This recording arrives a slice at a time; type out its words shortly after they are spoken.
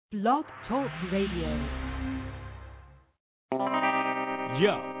Blog Talk Radio.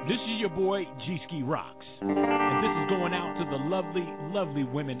 Yo, this is your boy G-Ski Rocks, and this is going out to the lovely, lovely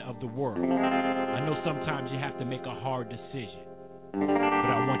women of the world. I know sometimes you have to make a hard decision, but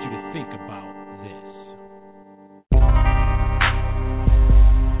I want you to think about this.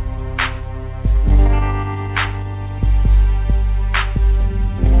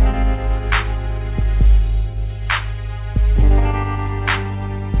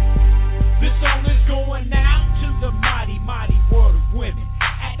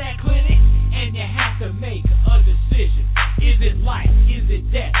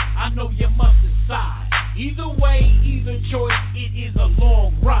 Either way, either choice, it is a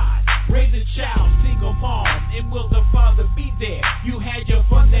long ride. Raise a child, single mom, and will the father be there? You had your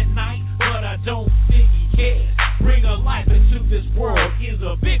fun that night, but I don't think he cares. Bring a life into this world is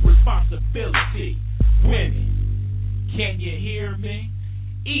a big responsibility. Women, can you hear me?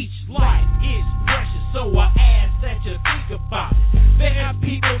 Each life is precious, so I ask that you think about it. There are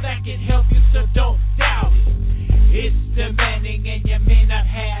people that can help you, so don't doubt it. It's demanding and you may not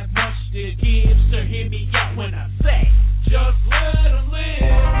have much to give, so hear me out when I say, just let them live.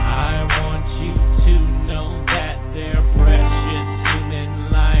 I want you to know that they're precious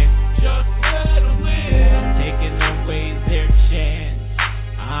human life. Just let them live. Taking away their chance,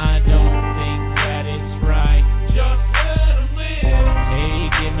 I don't think that it's right. Just let them live.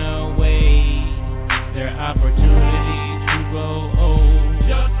 Taking away their opportunities to grow old.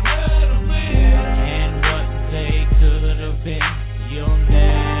 Just let them live. And what they could have been, you'll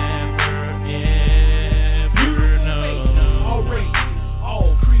never ever know. All races,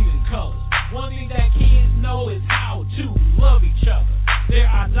 all creed and colors. One thing that kids know is how to love each other. There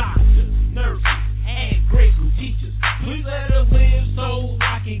are doctors, nurses, and grade school teachers. Please let her live so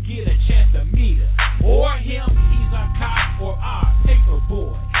I can get a chance to meet her. Or him, he's our cop or our paper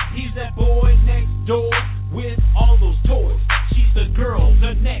boy. He's that boy next door with all those toys. She's the girl,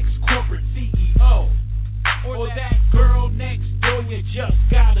 the next corporate CEO. Or that girl next door, you just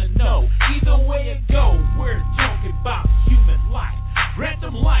gotta know. Either way it go, we're talking about human life. Grant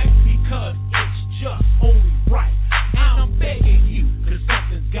them life because it's just only right. And I'm begging you, cause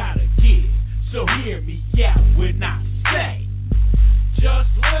something's gotta give. So hear me out when I say, just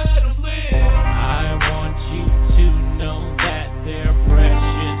let them live. I want you to know that they're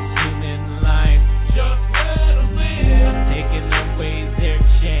precious human life. Just let them live. Taking away their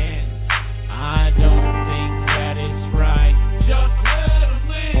chance, I don't think that it's right. Just let them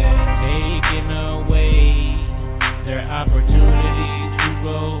live. Taking away their opportunities to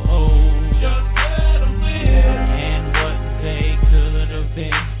grow old. Just let them live. And what they could have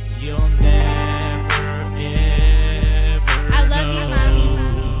been, you'll never ever I love you, Mommy.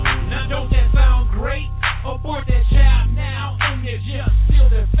 Now don't that sound great? Abort that child now and you just seal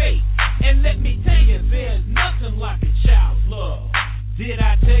their fate. And let me tell you, there's nothing like a child's love. Did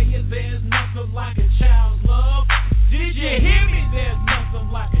I tell you there's nothing like a child's love? Did you hear me? There's nothing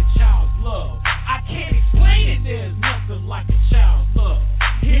like a child's love. I can't explain it, there's nothing like a child's love.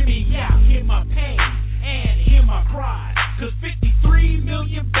 Hear me out, hear my pain, and hear my cries. Cause 53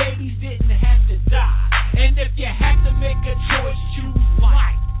 million babies didn't have to die. And if you have to make a choice, choose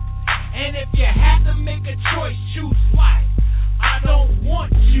life. And if you have to make a choice, choose life. I don't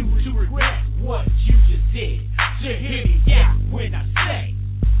want you to regret what you just did. So hear me out when I say,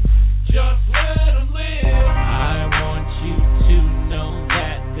 just let them live. I want you to know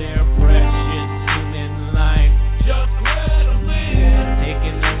that they're precious human life. Just let them live.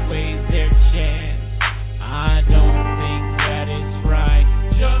 Taking away their chance, I don't think that it's right.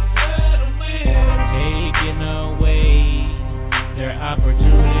 Just let them live. Taking away their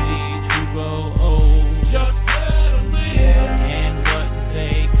opportunities to grow old. Just let them live. And what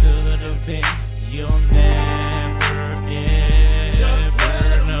they could have been, you'll never ever know.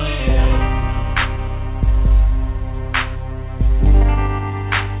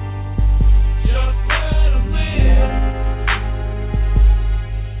 Just let them live.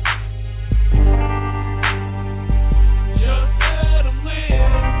 Just let them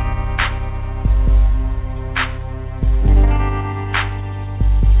live.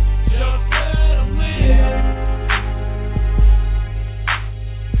 Just let them live.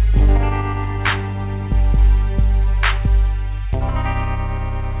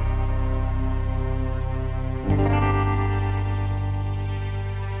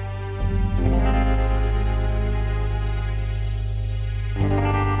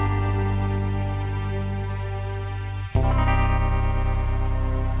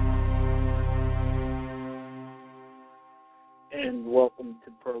 And welcome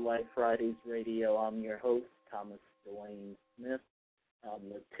to Pro Life Fridays Radio. I'm your host, Thomas Dwayne Smith.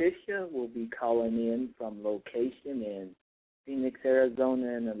 Letitia will be calling in from location in Phoenix,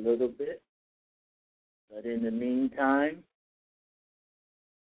 Arizona in a little bit. But in the meantime,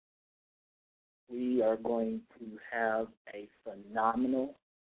 we are going to have a phenomenal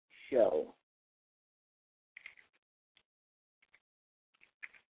show.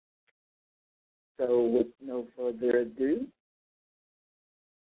 So with no further ado,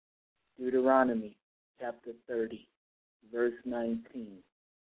 Deuteronomy chapter 30, verse 19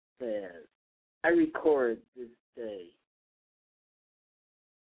 says, I record this day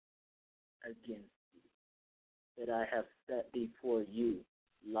against you that I have set before you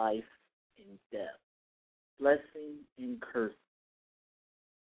life and death, blessing and curse.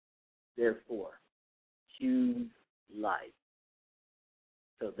 Therefore, choose life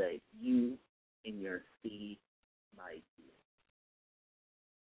so that you and your seed might live.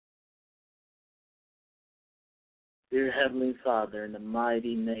 Dear Heavenly Father, in the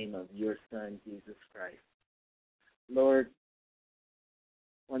mighty name of your Son, Jesus Christ, Lord,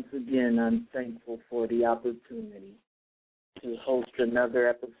 once again, I'm thankful for the opportunity to host another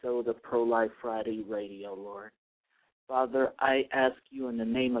episode of Pro-Life Friday Radio, Lord. Father, I ask you in the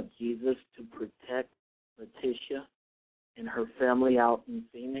name of Jesus to protect Letitia and her family out in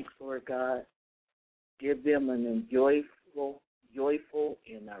Phoenix, Lord God. Give them an joyful,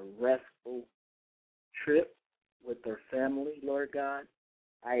 and a restful trip with their family, Lord God.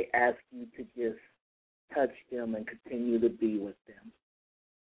 I ask you to just touch them and continue to be with them.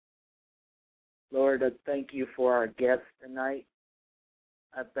 Lord, I thank you for our guests tonight.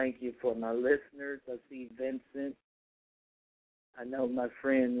 I thank you for my listeners. I see Vincent. I know my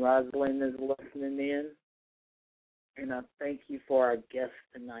friend Rosalind is listening in. And I thank you for our guests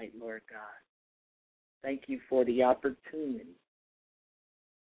tonight, Lord God. Thank you for the opportunity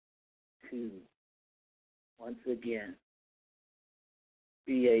to, once again,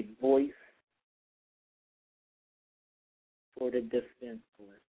 be a voice for the defenseless.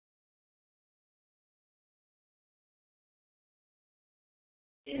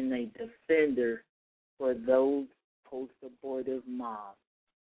 And a defender for those post-abortive moms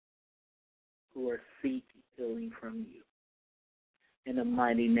who are seeking healing from you. In the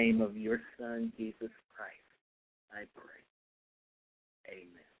mighty name of your Son, Jesus Christ, I pray. Amen.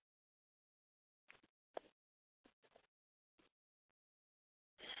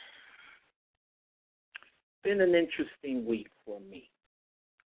 Been an interesting week for me.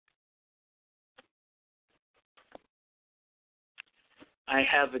 I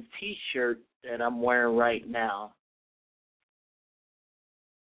have a T-shirt that I'm wearing right now,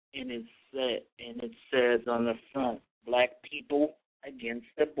 and it says on the front, Black people against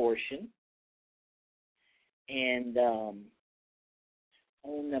abortion. And on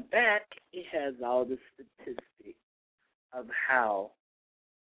the back, it has all the statistics of how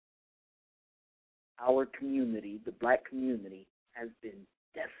our community, the Black community, has been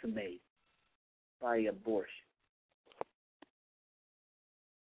decimated by abortion.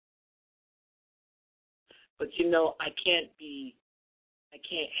 But I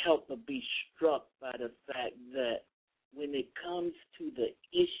can't help but be struck by the fact that when it comes to the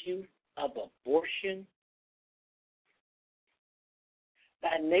issue of abortion,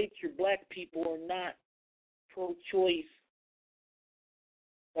 by nature, Black people are not pro-choice,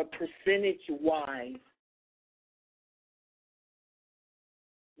 but percentage-wise,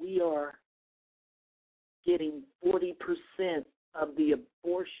 we are getting 40% of the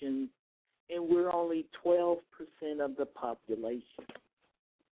abortions, and we're only 12% of the population.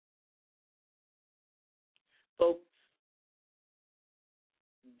 Folks,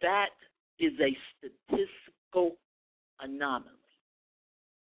 that is a statistical anomaly.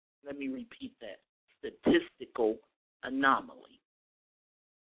 Let me repeat that. Statistical anomaly.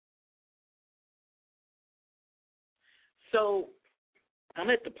 So, I'm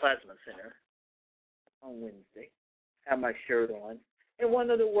at the Plasma Center on Wednesday, have my shirt on, and one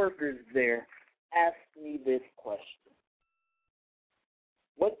of the workers there asked me this question.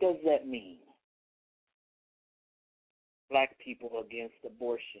 What does that mean? Black people against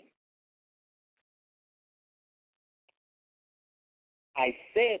abortion. I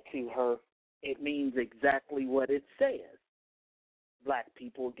said to her, it means exactly what it says. Black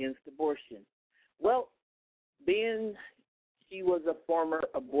people against abortion. Well, being she was a former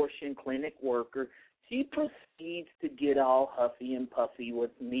abortion clinic worker, she proceeds to get all huffy and puffy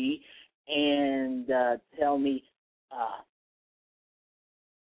with me and tell me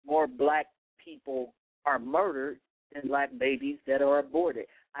more Black people are murdered than Black babies that are aborted.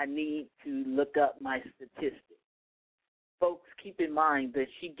 I need to look up my statistics. Folks, keep in mind that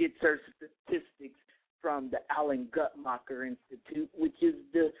she gets her statistics from the Alan Guttmacher Institute, which is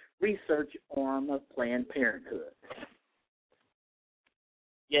the research arm of Planned Parenthood.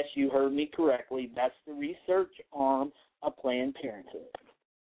 Yes, you heard me correctly. That's the research arm of Planned Parenthood.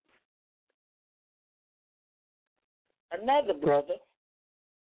 Another brother,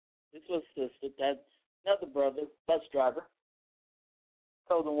 this was sister, that's another brother, bus driver,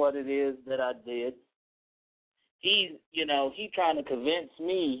 told him what it is that I did. He trying to convince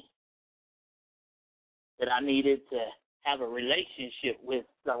me that I needed to have a relationship with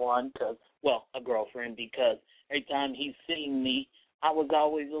someone, a girlfriend, because every time he's seen me, I was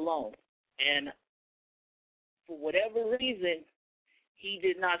always alone. And for whatever reason, he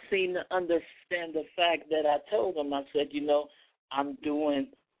did not seem to understand the fact that I told him, I said, I'm doing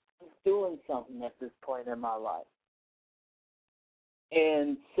something at this point in my life.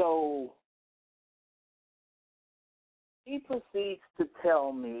 And so he proceeds to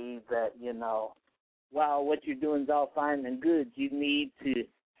tell me that, while what you're doing is all fine and good, you need to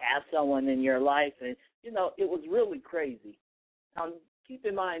have someone in your life. And, it was really crazy. Now, keep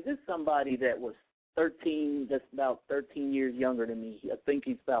in mind, this is somebody that was 13, that's about 13 years younger than me. I think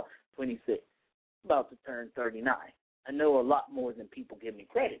he's about 26, about to turn 39. I know a lot more than people give me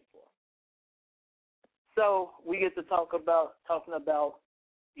credit for. So we get to talking about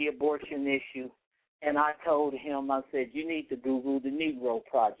the abortion issue, and I told him, I said, you need to Google the Negro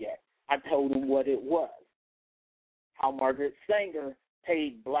Project. I told him what it was, how Margaret Sanger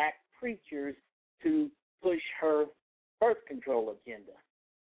paid black preachers to push her birth control agenda.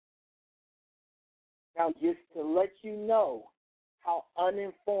 Now, just to let you know how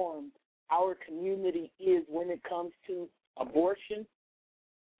uninformed our community is when it comes to abortion,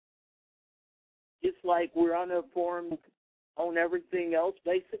 just like we're uninformed on everything else,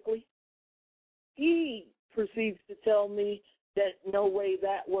 basically, he proceeds to tell me that no way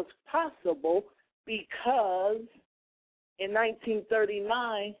that was possible because in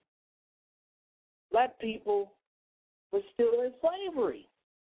 1939, black people were still in slavery.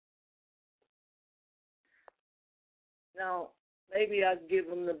 Now, maybe I'd give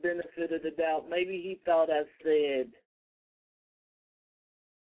him the benefit of the doubt. Maybe he thought I said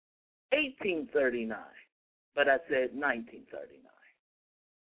 1839, but I said 1939.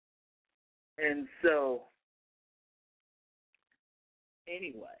 And so,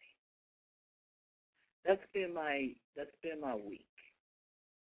 anyway, that's been my week.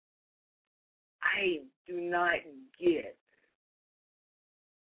 I do not get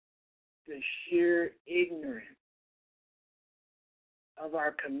the sheer ignorance of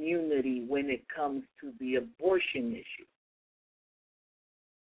our community when it comes to the abortion issue.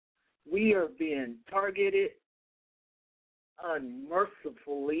 We are being targeted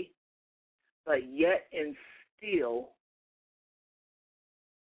unmercifully, but yet and still,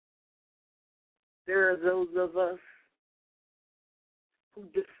 there are those of us who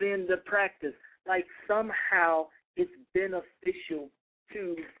defend the practice like somehow it's beneficial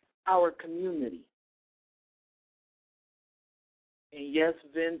to our community. And yes,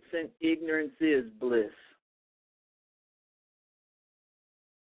 Vincent, ignorance is bliss.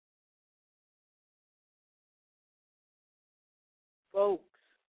 Folks,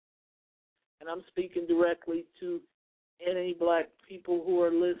 and I'm speaking directly to any black people who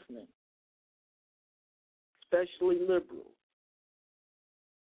are listening, especially liberals.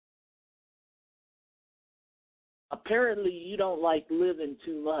 Apparently, you don't like living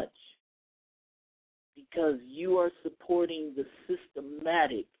too much because you are supporting the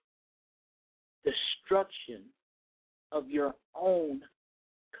systematic destruction of your own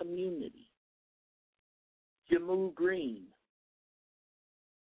community. Jamu Green,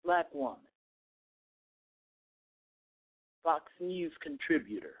 black woman, Fox News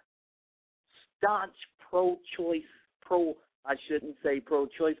contributor, staunch pro-choice, I shouldn't say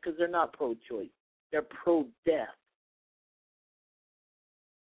pro-choice because they're not pro-choice, they're pro-death.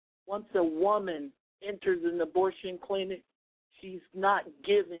 Once a woman enters an abortion clinic, she's not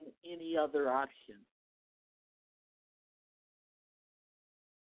given any other option.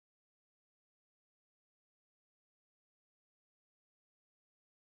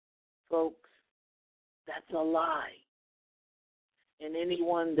 Folks, that's a lie. And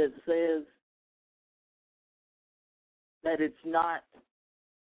anyone that says that it's not,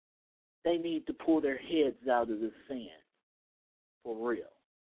 they need to pull their heads out of the sand, for real.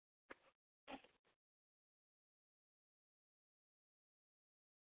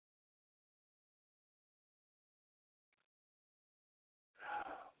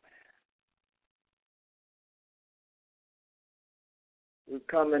 We're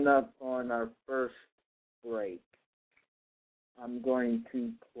coming up on our first break. I'm going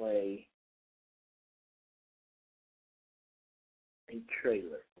to play a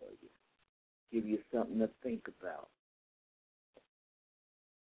trailer for you, give you something to think about.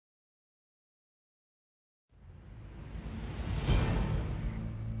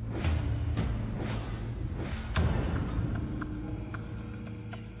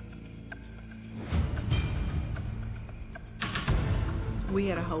 We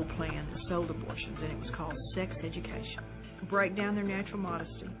had a whole plan that sold abortions, and it was called sex education. Break down their natural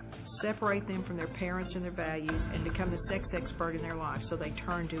modesty, separate them from their parents and their values, and become the sex expert in their life so they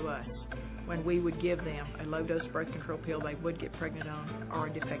turn to us. When we would give them a low-dose birth control pill they would get pregnant on or a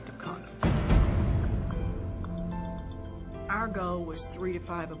defective condom. Our goal was 3 to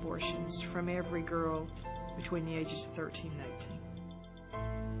 5 abortions from every girl between the ages of 13 and 18.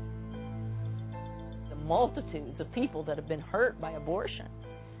 The multitudes of people that have been hurt by abortion,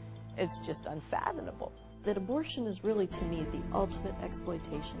 it's just unfathomable. That abortion is really, to me, the ultimate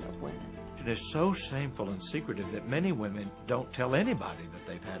exploitation of women. It is so shameful and secretive that many women don't tell anybody that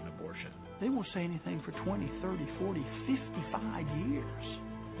they've had an abortion. They won't say anything for 20, 30, 40, 55 years.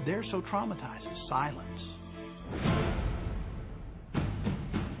 They're so traumatized. It's silence.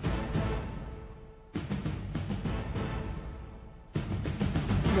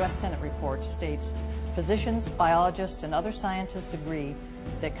 The U.S. Senate report states, physicians, biologists, and other scientists agree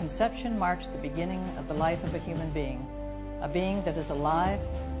that conception marks the beginning of the life of a human being that is alive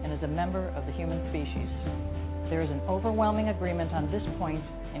and is a member of the human species. There is an overwhelming agreement on this point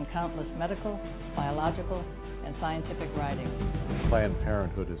in countless medical, biological, and scientific writings. Planned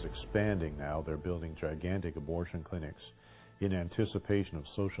Parenthood is expanding now. They're building gigantic abortion clinics in anticipation of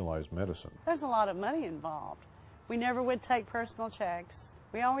socialized medicine. There's a lot of money involved. We never would take personal checks.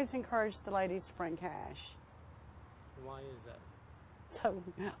 We always encouraged the ladies to bring cash. Why is that? So,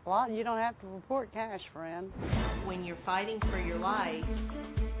 you don't have to report cash, friend. When you're fighting for your life,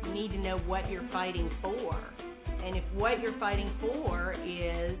 you need to know what you're fighting for. And if what you're fighting for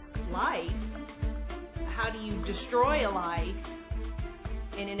is life, how do you destroy a life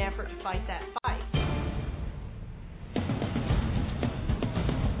in an effort to fight that fight?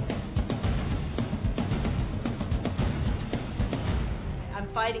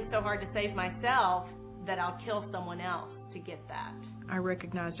 I'm fighting so hard to save myself that I'll kill someone else to get that. I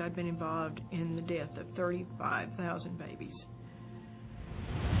recognized I'd been involved in the death of 35,000 babies.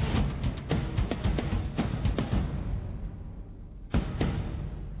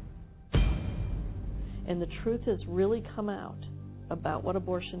 And the truth has really come out about what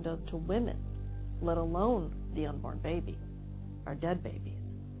abortion does to women, let alone the unborn baby, our dead babies.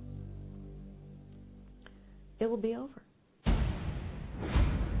 It will be over.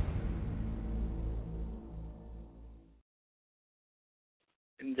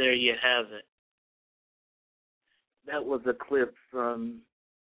 And there you have it. That was a clip from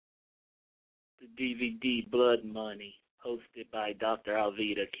the DVD Blood Money, hosted by Dr.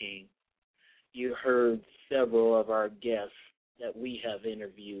 Alveda King. You heard several of our guests that we have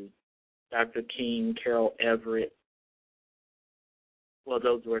interviewed. Dr. King, Carol Everett. Well,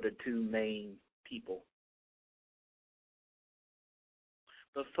 those were the two main people.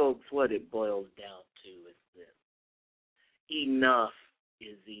 But folks, what it boils down to is this. Enough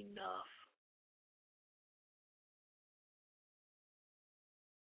is enough.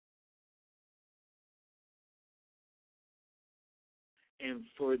 And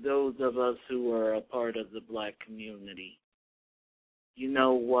for those of us who are a part of the black community, you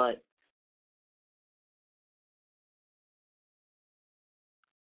know what?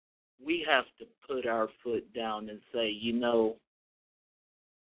 We have to put our foot down and say, you know,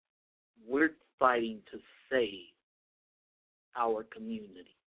 we're fighting to save our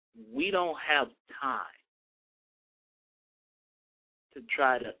community. We don't have time to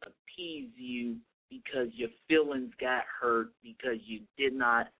try to appease you because your feelings got hurt because you did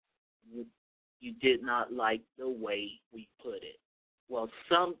not like the way we put it. Well,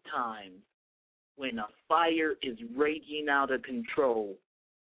 sometimes when a fire is raging out of control,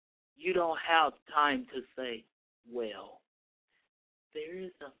 you don't have time to say, well, there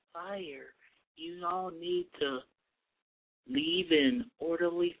is a fire. You all need to leave in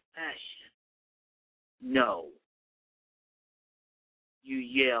orderly fashion. No. You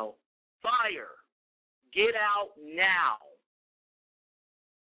yell, fire! Get out now!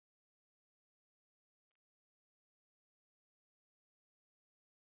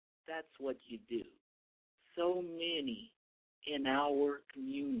 That's what you do. So many in our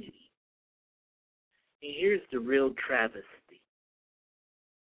community. And here's the real travesty.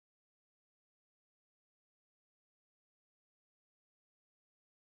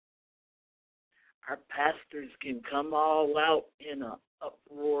 Our pastors can come all out in an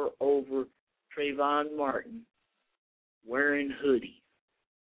uproar over Trayvon Martin, wearing hoodies.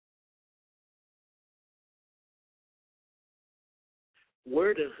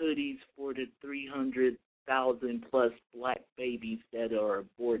 Where are the hoodies for the 300,000 plus black babies that are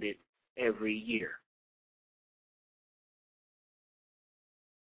aborted every year?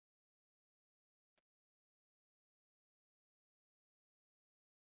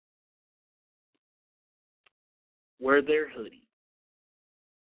 Where their hoodies?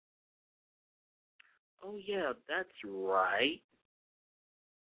 Oh yeah, that's right.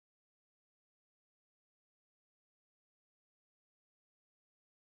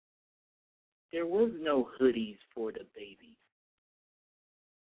 There was no hoodies for the babies.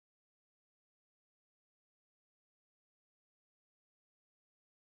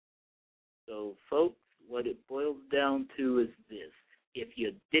 So, folks, what it boils down to is this. If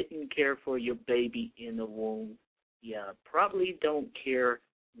you didn't care for your baby in the womb, you probably don't care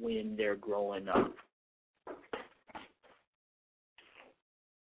when they're growing up.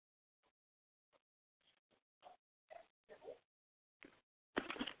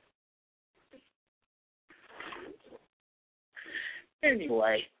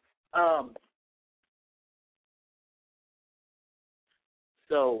 Anyway,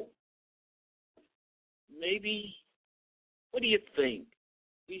 so maybe, what do you think?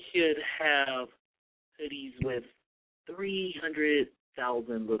 We should have hoodies with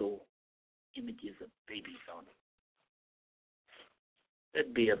 300,000 little images of babies on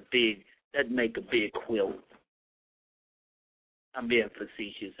it. That'd make a big quilt. I'm being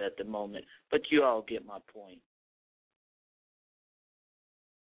facetious at the moment, but you all get my point.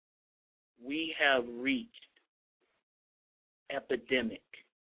 We have reached epidemic,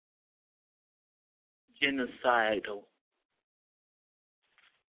 genocidal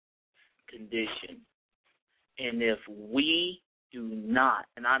condition. And if we do not,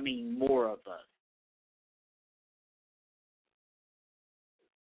 and I mean more of us,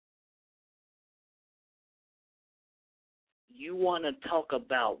 you want to talk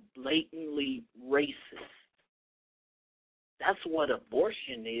about blatantly racist. That's what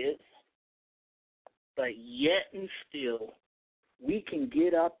abortion is. But yet and still, we can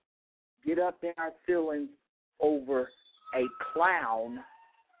get up in our feelings over a clown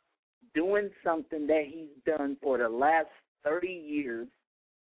doing something that he's done for the last 30 years,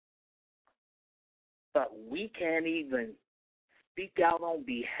 but we can't even speak out on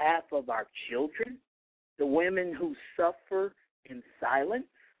behalf of our children, the women who suffer in silence.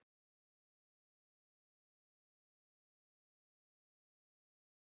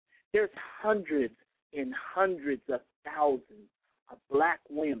 There's hundreds and hundreds of thousands of black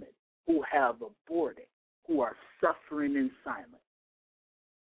women who have aborted, who are suffering in silence.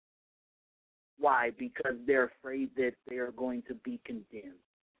 Why? Because they're afraid that they are going to be condemned.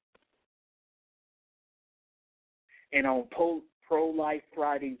 And on Pro-Life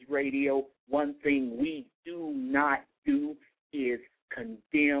Fridays radio, one thing we do not do is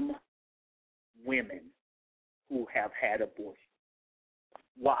condemn women who have had abortion.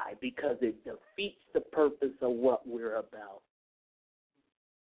 Why? Because it defeats the purpose of what we're about.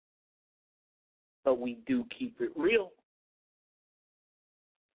 But we do keep it real.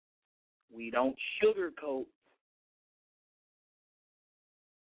 We don't sugarcoat.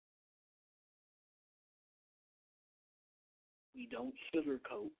 We don't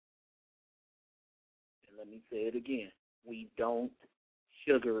sugarcoat. And let me say it again. We don't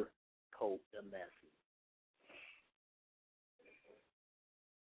sugarcoat the message.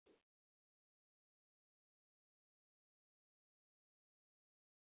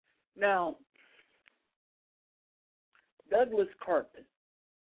 Now, Douglass Karpen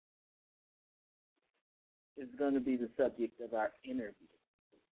is going to be the subject of our interview.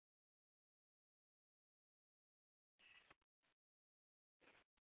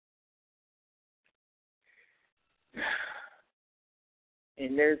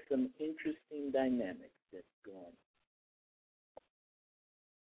 And there's some interesting dynamics that's going on.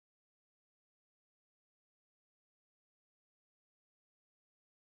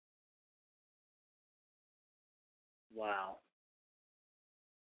 Wow.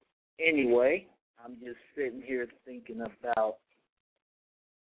 Anyway, I'm just sitting here thinking about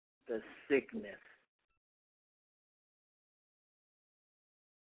the sickness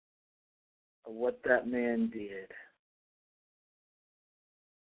of what that man did.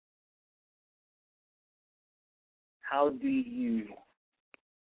 How do you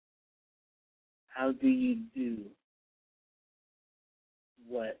do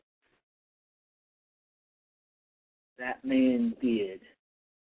what that man did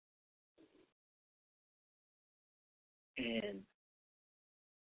and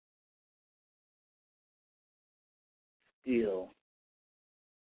still.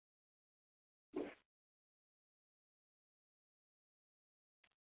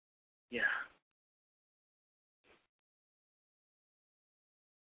 Yeah.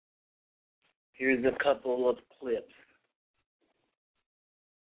 Here's a couple of clips.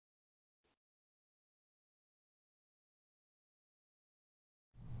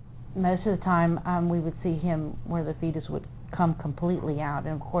 Most of the time, we would see him where the fetus would come completely out,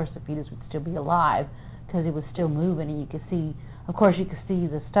 and of course the fetus would still be alive because it was still moving, and you could see, of course, you could see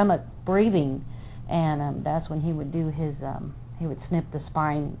the stomach breathing, and that's when he would do his, he would snip the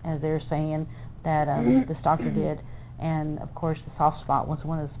spine, as they're saying that this doctor did, and of course the soft spot was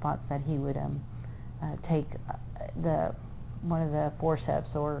one of the spots that he would take one of the forceps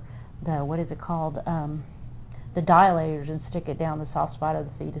or the, what is it called, the dilators, and stick it down the soft spot of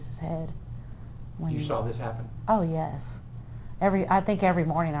the fetus's head. You saw this happen? Oh yes. I think every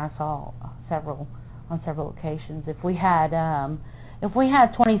morning I saw on several occasions. If we had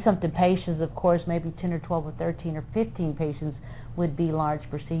 20-something patients, of course, maybe 10 or 12 or 13 or 15 patients would be large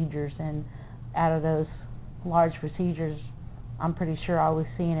procedures, and out of those large procedures, I'm pretty sure I was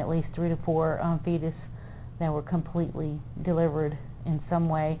seeing at least 3 to 4 fetus that were completely delivered in some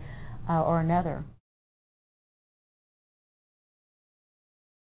way or another.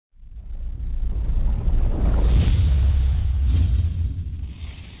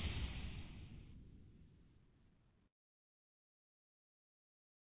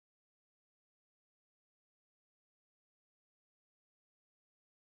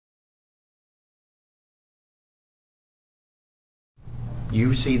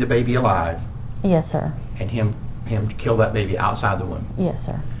 You see the baby alive. Yes, sir. And him kill that baby outside the womb. Yes,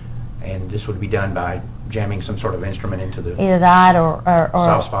 sir. And this would be done by jamming some sort of instrument into the either that or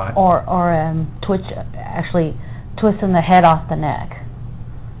soft spot, or twisting the head off the neck,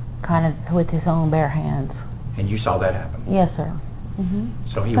 kind of with his own bare hands. And you saw that happen. Yes, sir. Mm-hmm.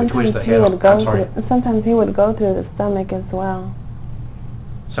 So he would twist the head off. I'm sorry. Sometimes he would go through the stomach as well.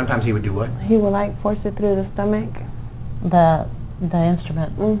 Sometimes he would do what? He would force it through the stomach. The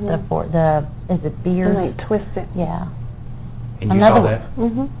instrument, is it beard? And twist it. Yeah. And you saw that?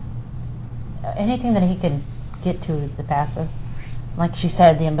 Anything that he could get to the faster. Like she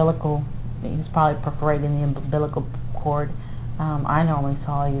said, the umbilical, he was probably perforating the umbilical cord. I normally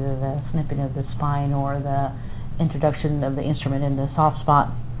saw either the snipping of the spine or the introduction of the instrument in the soft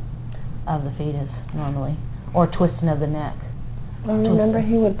spot of the fetus, normally, or twisting of the neck. Well, remember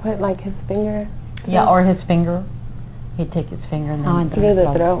he would put his finger? Yeah, or his finger. He'd take his finger and then through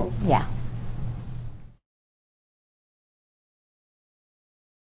the throat. Yeah.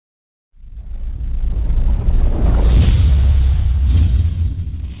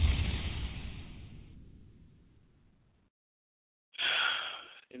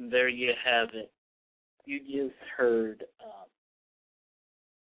 And there you have it. You just heard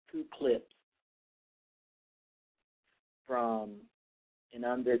 2 clips from an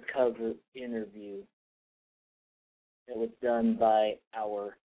undercover interview that was done by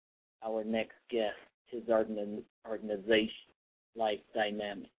our next guest, his organization, Life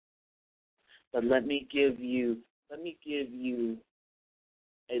Dynamics. But let me give you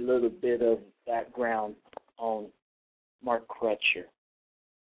a little bit of background on Mark Crutcher.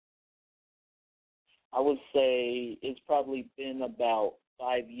 I would say it's probably been about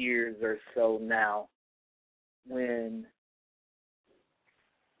 5 years or so now when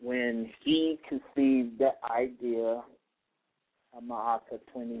he conceived the idea of Ma'aka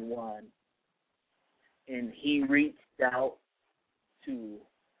 21, and he reached out to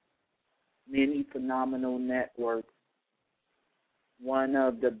many phenomenal networks. One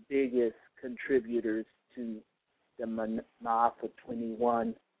of the biggest contributors to the Ma'aka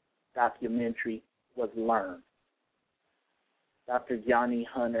 21 documentary was Learn. Dr. Johnny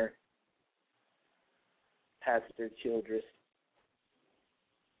Hunter, Pastor Childress.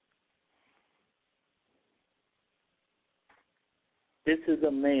 This is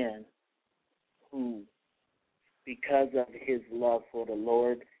a man who, because of his love for the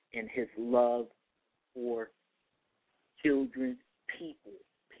Lord and his love for children, people,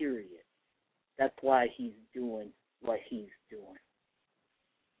 period, that's why he's doing what he's doing.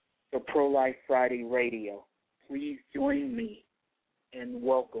 For Pro-Life Friday Radio, please join me in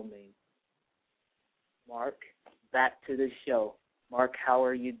welcoming Mark back to the show. Mark, how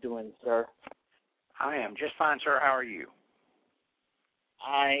are you doing, sir? I am just fine, sir. How are you?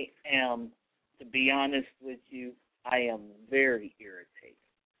 I am, to be honest with you, I am very irritated.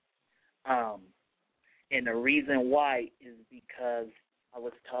 And the reason why is because I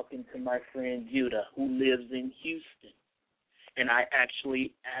was talking to my friend Judah, who lives in Houston, and I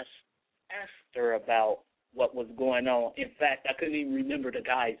actually asked her about what was going on. In fact, I couldn't even remember the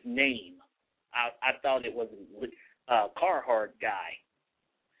guy's name. I thought it was a Carhartt guy.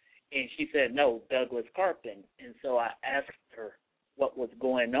 And she said, no, Douglass Karpen. And so I asked her what was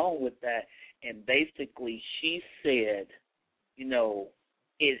going on with that. And basically she said, you know,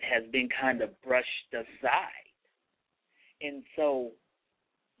 it has been kind of brushed aside. And so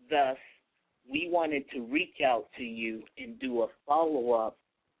thus we wanted to reach out to you and do a follow-up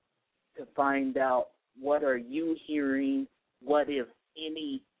to find out what are you hearing, what, if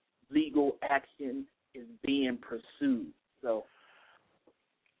any, legal action is being pursued. So,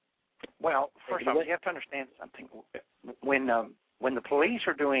 well, first off, you have to understand something. When the police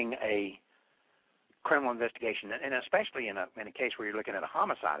are doing a criminal investigation, and especially in a case where you're looking at a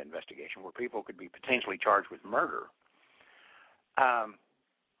homicide investigation where people could be potentially charged with murder,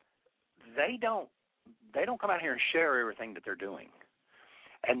 they don't come out here and share everything that they're doing.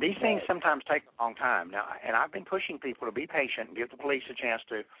 And these things sometimes take a long time. Now, and I've been pushing people to be patient and give the police a chance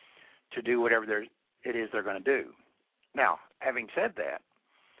to do whatever it is they're going to do. Now, having said that,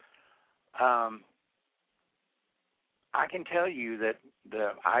 I can tell you that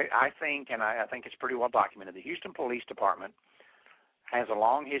I think it's pretty well documented, the Houston Police Department has a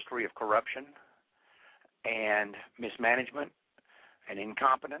long history of corruption and mismanagement and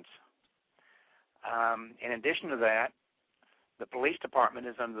incompetence. In addition to that, the police department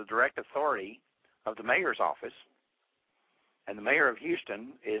is under the direct authority of the mayor's office, and the mayor of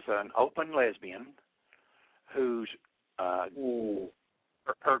Houston is an open lesbian whose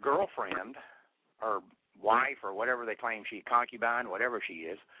her girlfriend, or wife, or whatever they claim she, concubine, whatever she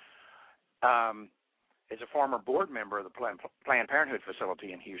is a former board member of the Planned Parenthood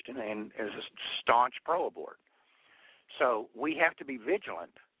facility in Houston and is a staunch pro-abort. So we have to be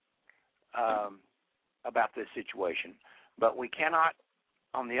vigilant about this situation. But we cannot,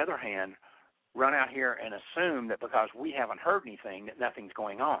 on the other hand, run out here and assume that because we haven't heard anything that nothing's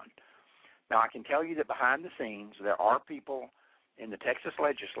going on. Now, I can tell you that behind the scenes there are people in the Texas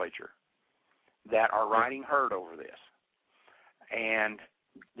legislature that are riding herd over this. And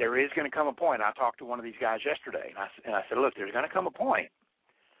there is going to come a point, I talked to one of these guys yesterday, and I said, look, there's going to come a point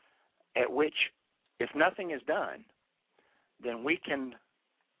at which if nothing is done, then we can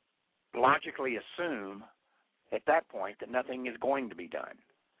logically assume at that point that nothing is going to be done.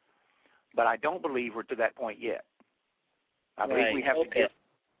 But I don't believe we're to that point yet. I believe we have to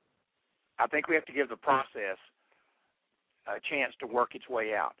give the process a chance to work its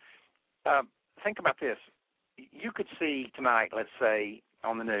way out. Think about this. You could see tonight, let's say,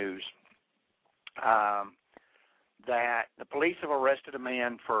 on the news, that the police have arrested a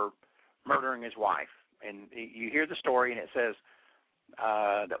man for murdering his wife. And you hear the story, and it says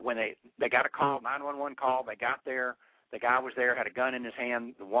that when they got a call, 911 call, they got there, the guy was there, had a gun in his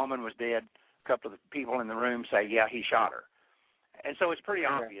hand, the woman was dead, a couple of the people in the room say, yeah, he shot her. And so it's pretty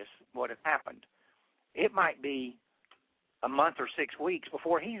obvious what had happened. It might be a month or 6 weeks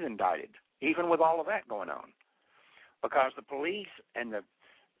before he's indicted, even with all of that going on, because the police and the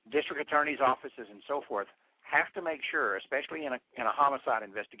district attorney's offices and so forth have to make sure, especially in a homicide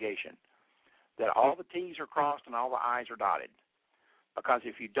investigation, that all the T's are crossed and all the I's are dotted. Because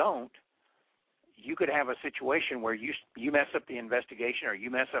if you don't, you could have a situation where you mess up the investigation or you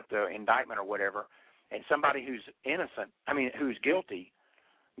mess up the indictment or whatever, and somebody who's who's guilty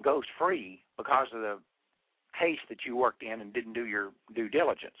goes free because of the haste that you worked in and didn't do your due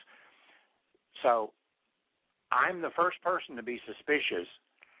diligence. So I'm the first person to be suspicious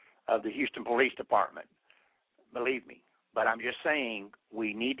of the Houston Police Department, believe me. But I'm just saying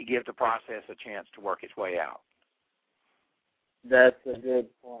we need to give the process a chance to work its way out. That's a good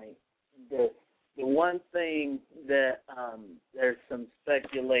point. The one thing that there's some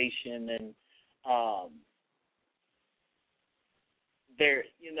speculation and there,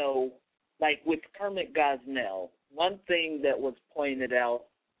 like with Kermit Gosnell, one thing that was pointed out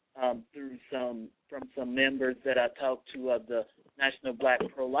from some members that I talked to of the National Black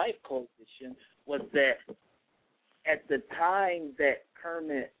Pro-Life Coalition was that at the time that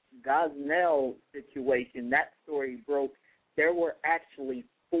Kermit Gosnell situation, that story broke, there were actually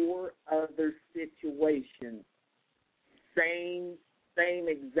 4 other situations, same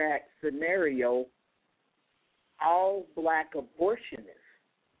exact scenario, all black abortionists,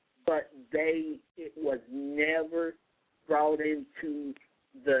 but it was never brought into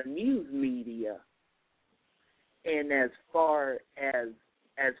the news media. And as far as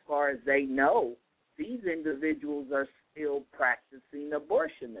they know, these individuals are still practicing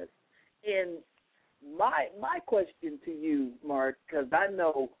abortionists. And my question to you, Mark, because I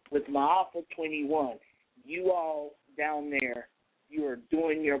know with Ma'afa 21, you all down there, you are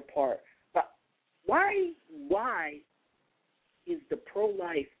doing your part. But Why is the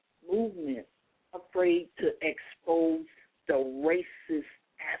pro-life movement afraid to expose the racist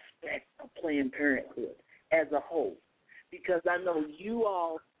aspect of Planned Parenthood as a whole? Because I know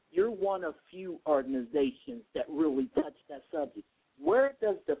you're one of few organizations that really touch that subject. Where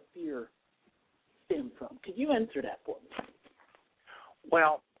does the fear stem from? Could you answer that for me?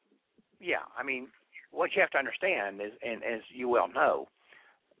 Well, yeah. I mean, what you have to understand is, and as you well know,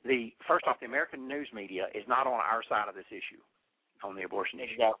 first off, the American news media is not on our side of this issue, on the abortion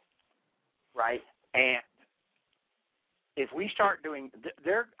issue. Exactly. Right. And if we start doing,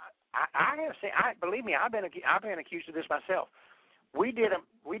 I have to say, believe me, I've been accused of this myself. We did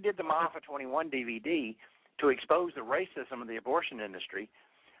the Maafa 21 DVD to expose the racism of the abortion industry,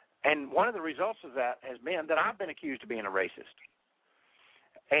 and one of the results of that has been that I've been accused of being a racist.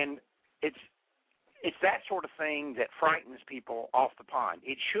 And it's that sort of thing that frightens people off the pond.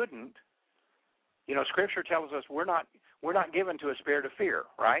 It shouldn't. You know, Scripture tells us we're not given to a spirit of fear,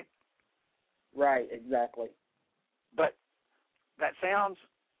 right? Right, exactly. But that sounds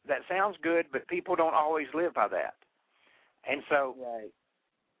good, but people don't always live by that. And so right.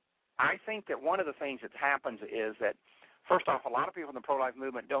 I think that one of the things that happens is that, first off, a lot of people in the pro-life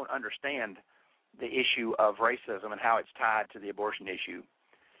movement don't understand the issue of racism and how it's tied to the abortion issue.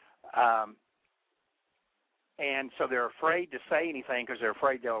 And so they're afraid to say anything because they're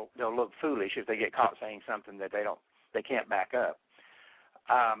afraid they'll look foolish if they get caught saying something that they can't back up.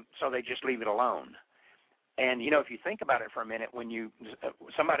 So they just leave it alone. And, you know, if you think about it for a minute, when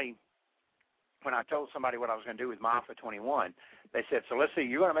I told somebody what I was going to do with Maafa 21, they said, so let's see,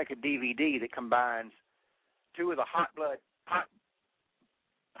 you're going to make a DVD that combines two of the hot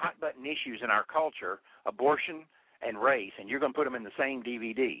button issues in our culture, abortion and race, and you're going to put them in the same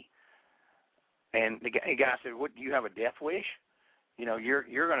DVD. And the guy said, "What? Do you have a death wish? You know, you're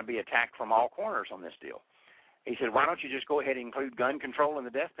going to be attacked from all corners on this deal." He said, "Why don't you just go ahead and include gun control and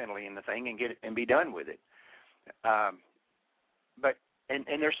the death penalty in the thing and get it and be done with it?" But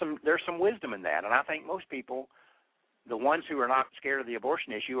there's some wisdom in that, and I think most people, the ones who are not scared of the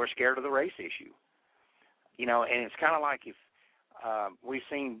abortion issue, are scared of the race issue. You know, and it's kind of like if we've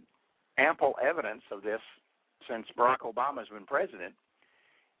seen ample evidence of this since Barack Obama's been president.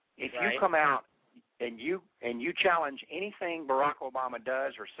 If you come out and you challenge anything Barack Obama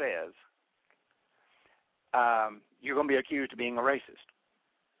does or says, you're going to be accused of being a racist.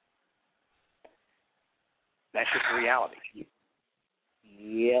 That's just the reality.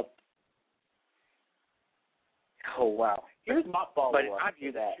 Yep. Oh wow. Here's my follow-up. But in my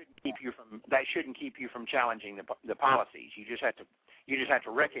view, that shouldn't keep you from challenging the policies. You just have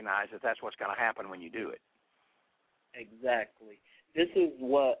to recognize that that's what's going to happen when you do it. Exactly. This is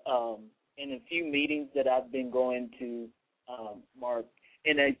what in a few meetings that I've been going to, Mark,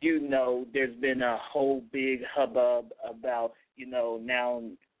 and as you know, there's been a whole big hubbub about, you know, now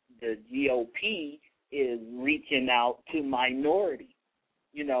the GOP is reaching out to minority,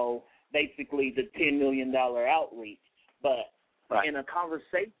 you know, basically the $10 million outreach. But in a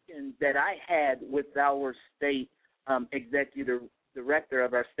conversation that I had with our state executive director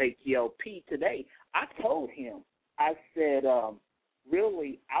of our state GOP today, I told him, I said,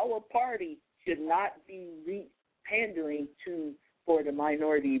 really, our party should not be pandering for the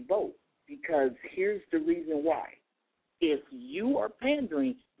minority vote, because here's the reason why. If you are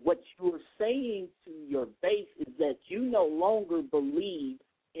pandering, what you are saying to your base is that you no longer believe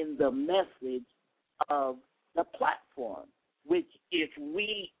in the message of the platform, which if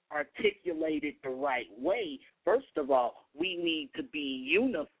we articulate it the right way, first of all, we need to be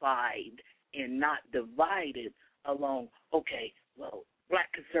unified and not divided along, okay, well,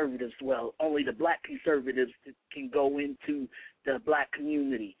 black conservatives, well, only the black conservatives can go into the black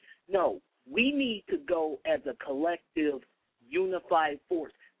community. No, we need to go as a collective, unified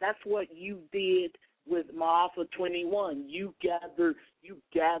force. That's what you did with Maafa 21. You gather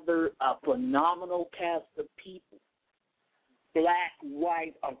a phenomenal cast of people, black,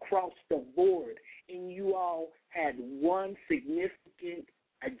 white, across the board, and you all had one significant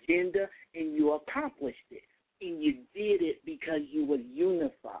agenda, and you accomplished it. And you did it because you were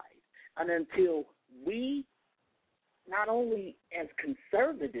unified. And until we, not only as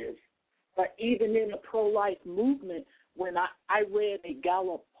conservatives, but even in the pro-life movement, when I read a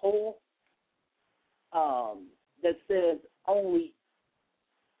Gallup poll that says only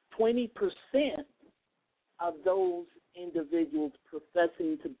 20% of those individuals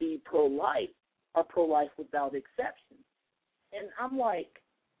professing to be pro-life are pro-life without exception. And I'm like,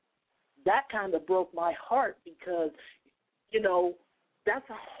 that kind of broke my heart because, you know, that's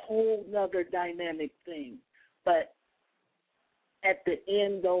a whole nother dynamic thing. But at the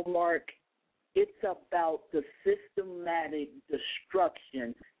end, though, Mark, It's about the systematic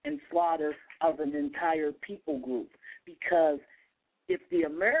destruction and slaughter of an entire people group. Because if the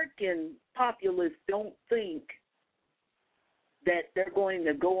American populace don't think that they're going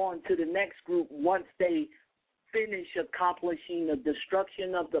to go on to the next group once they finish accomplishing the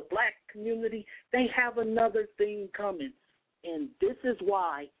destruction of the black community, they have another thing coming. And this is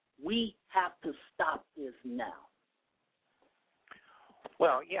why we have to stop this now.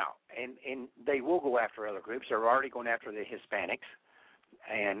 Well, yeah, and they will go after other groups. They're already going after the Hispanics,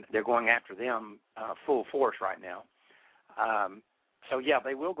 and they're going after them full force right now. So, yeah,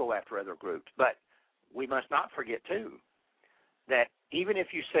 they will go after other groups. But we must not forget, too, that even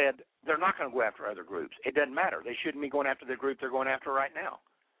if you said they're not going to go after other groups, it doesn't matter. They shouldn't be going after the group they're going after right now.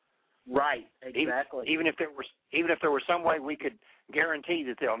 Right, exactly. Even if there was some way we could guarantee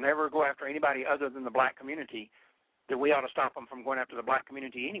that they'll never go after anybody other than the black community, that we ought to stop them from going after the black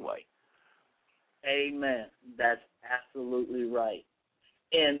community anyway. Amen. That's absolutely right.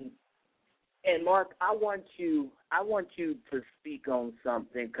 And Mark, I want you to speak on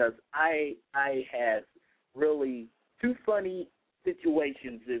something, because I had really two funny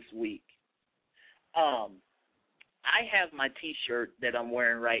situations this week. I have my T-shirt that I'm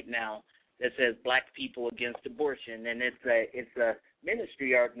wearing right now that says "Black People Against Abortion," and it's a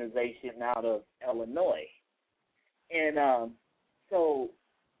ministry organization out of Illinois. And so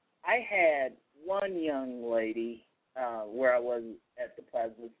I had one young lady where I was at the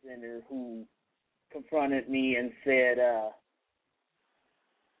Plasma Center who confronted me and said,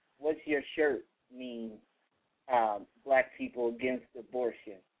 "What's your shirt mean? Black people against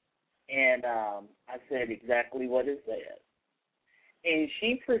abortion." And I said exactly what it said. And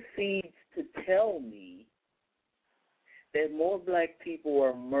she proceeds to tell me that more black people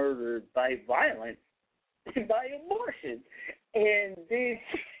are murdered by violence than by abortion. And then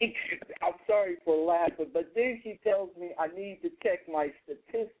I'm sorry for laughing, but then she tells me I need to check my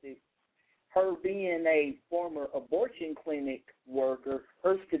statistics. Her being a former abortion clinic worker,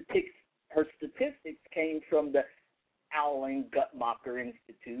 her statistics came from the Allen Guttmacher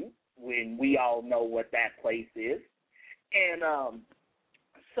Institute, when we all know what that place is. And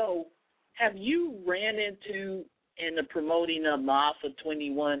so have you ran into, in the promoting of Alpha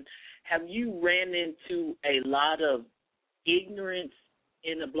 21, have you ran into a lot of ignorance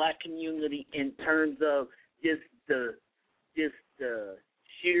in the black community in terms of just the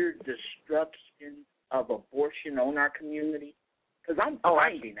sheer destruction of abortion on our community? Because I'm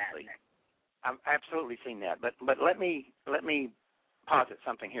finding that. I've absolutely seen that. But let me posit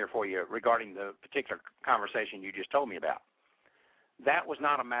something here for you regarding the particular conversation you just told me about. That was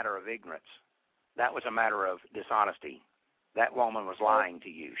not a matter of ignorance. That was a matter of dishonesty. That woman was lying to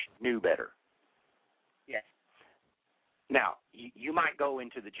you. She knew better. Yes. Now, you might go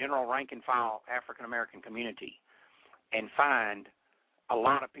into the general rank-and-file African-American community and find a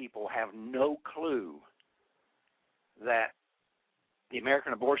lot of people have no clue that the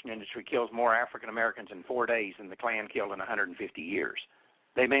American abortion industry kills more African Americans in 4 days than the Klan killed in 150 years.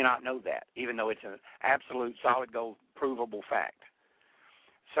 They may not know that, even though it's an absolute solid gold provable fact.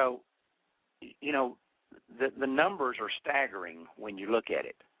 So, you know, the numbers are staggering when you look at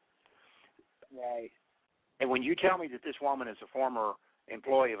it. Right. And when you tell me that this woman is a former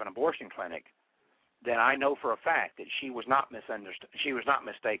employee of an abortion clinic, then I know for a fact that she was not misunderstood. She was not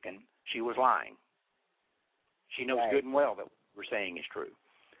mistaken. She was lying. She knows good and well that what we're saying is true.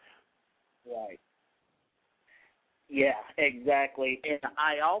 Right. Yeah, exactly. And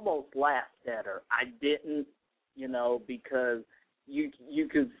I almost laughed at her. I didn't, you know, because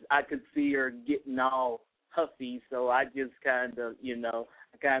I could see her getting all huffy, so I just kind of, you know,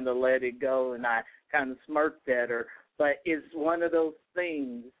 let it go, and I kind of smirked at her. But it's one of those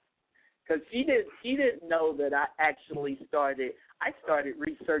things, because she didn't know that I started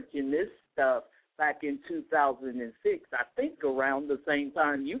researching this stuff back in 2006, I think around the same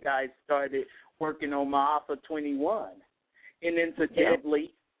time you guys started working on my Alpha 21. And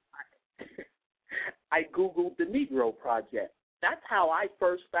incidentally, I Googled the Negro Project. That's how I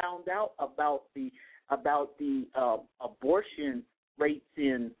first found out about the abortion rates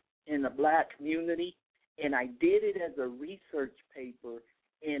in the black community, and I did it as a research paper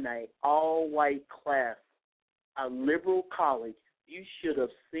in an all-white class, a liberal college. You should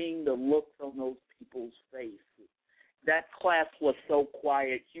have seen the looks on those people's faces. That class was so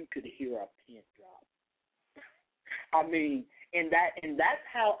quiet you could hear a pin drop. I mean, and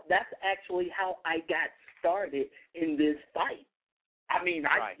that's actually how I got started in this fight. I mean,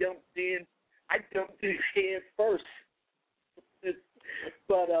 I jumped in head first.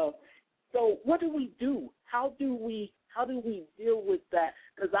 But so what do we do? How do we deal with that?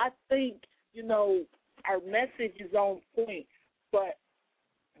 Because I think you know, our message is on point, but,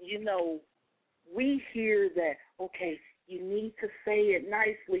 you know, we hear that, okay, you need to say it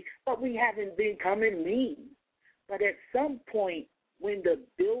nicely, but we haven't been coming mean. But at some point, when the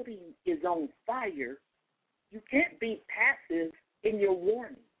building is on fire, you can't be passive in your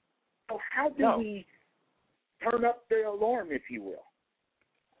warning. So how do we turn up the alarm, if you will?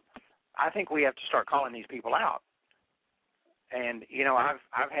 I think we have to start calling these people out. And, you know,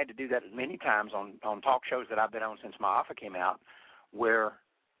 I've had to do that many times on talk shows that I've been on since my offer came out, where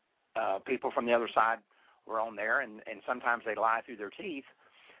people from the other side were on there, and sometimes they lie through their teeth.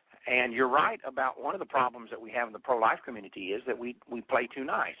 And you're right about one of the problems that we have in the pro-life community is that we play too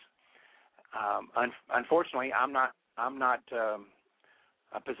nice. Unfortunately, I'm not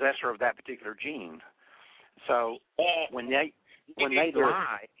a possessor of that particular gene. So when they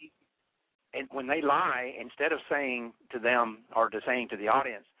lie, and when they lie, instead of saying to them or to saying to the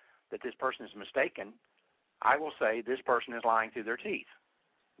audience that this person is mistaken, I will say this person is lying through their teeth.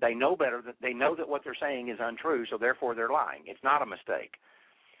 They know better. They know that what they're saying is untrue, so therefore they're lying. It's not a mistake.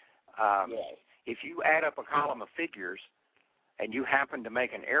 If you add up a column of figures and you happen to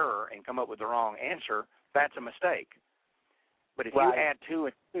make an error and come up with the wrong answer, that's a mistake. But if you add 2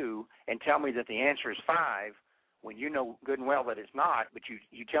 and 2 and tell me that the answer is 5, when you know good and well that it's not, but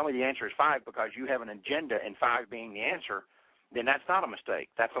you tell me the answer is 5 because you have an agenda and 5 being the answer, then that's not a mistake.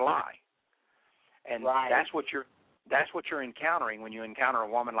 That's a lie. And that's what you're encountering when you encounter a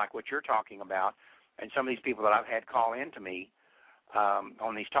woman like what you're talking about, and some of these people that I've had call in to me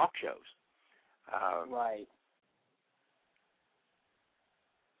on these talk shows.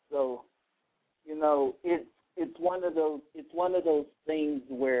 So, you know, it's one of those things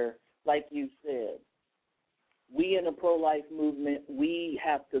where, like you said, we in the pro-life movement, we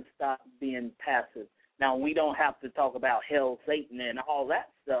have to stop being passive. Now, we don't have to talk about hell, Satan, and all that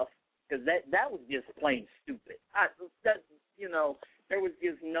stuff, because that was just plain stupid. You know, there was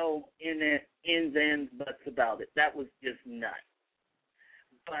just no ins, ands, buts about it. That was just nuts.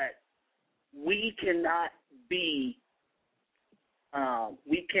 But we cannot be,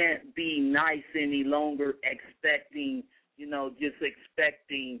 we can't be nice any longer, expecting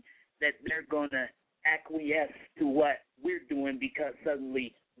that they're going to acquiesce to what we're doing because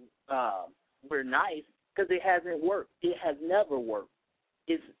suddenly we're nice, because it hasn't worked. It has never worked.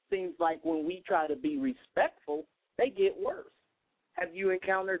 It seems like when we try to be respectful, they get worse. Have you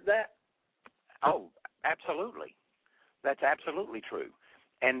encountered that? Oh, absolutely. That's absolutely true.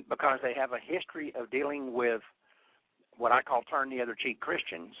 And because they have a history of dealing with what I call turn the other cheek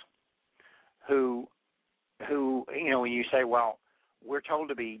Christians who, you know, when you say, well, we're told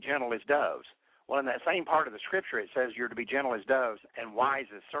to be gentle as doves. Well, in that same part of the scripture, it says you're to be gentle as doves and wise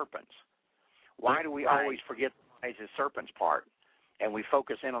as serpents. Why do we always forget the wise as serpents part, and we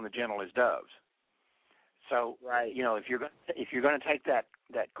focus in on the gentle as doves? So, you know, if you're going to take that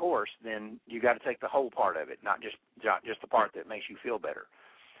course, then you got to take the whole part of it, not just the part that makes you feel better.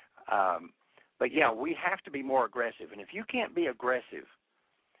 But yeah, we have to be more aggressive, and if you can't be aggressive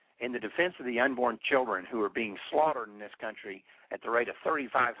in the defense of the unborn children who are being slaughtered in this country at the rate of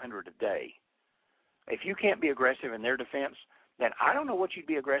 3,500 a day, if you can't be aggressive in their defense, then I don't know what you'd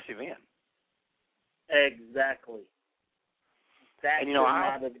be aggressive in. Exactly. And, you know,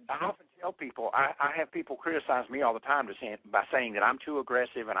 I often tell people, I have people criticize me all the time by saying that I'm too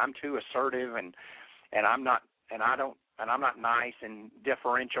aggressive and I'm too assertive and I'm not nice and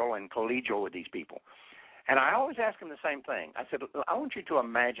deferential and collegial with these people. And I always ask them the same thing. I said, I want you to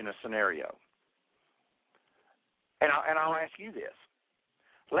imagine a scenario. And I'll ask you this.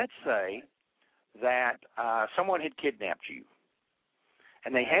 Let's say that someone had kidnapped you,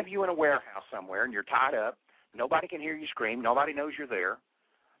 and they have you in a warehouse somewhere, and you're tied up. Nobody can hear you scream. Nobody knows you're there.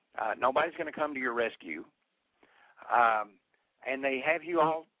 Nobody's going to come to your rescue. And they have you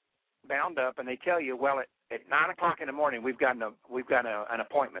all bound up, and they tell you, well, at 9 o'clock in the morning, we've got an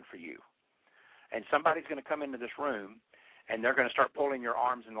appointment for you. And somebody's going to come into this room, and they're going to start pulling your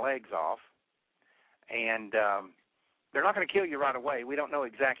arms and legs off. And they're not going to kill you right away. We don't know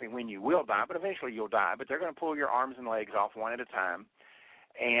exactly when you will die, but eventually you'll die. But they're going to pull your arms and legs off one at a time.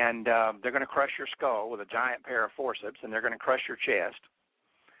 And they're going to crush your skull with a giant pair of forceps, and they're going to crush your chest.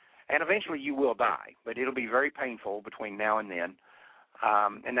 And eventually you will die, but it'll be very painful between now and then.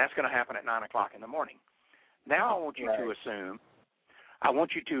 And that's going to happen at 9 o'clock in the morning. Now I want you to assume, I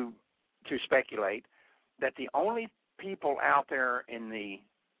want you to speculate that the only people out there in the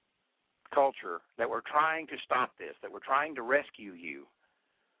culture that were trying to stop this, that were trying to rescue you,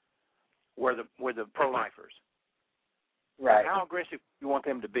 were the pro-lifers. Right. How aggressive do you want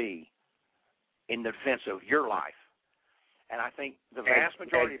them to be in the defense of your life? And I think the vast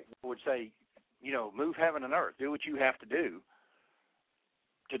majority of people would say move heaven and earth. Do what you have to do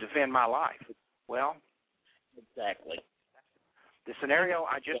to defend my life. Well, exactly. The scenario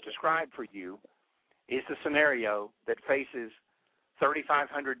I just described for you is the scenario that faces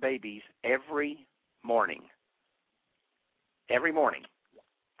 3,500 babies every morning. Every morning.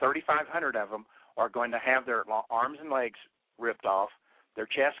 3,500 of them are going to have their arms and legs ripped off, their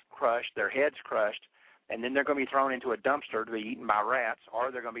chest crushed, their heads crushed, and then they're going to be thrown into a dumpster to be eaten by rats,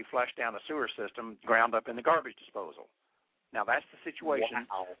 or they're going to be flushed down a sewer system, ground up in the garbage disposal. Now, that's the situation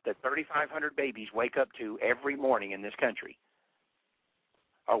that 3,500 babies wake up to every morning in this country.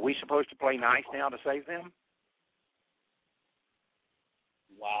 Are we supposed to play nice now to save them?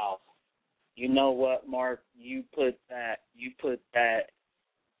 Wow. You know what, Mark? You put that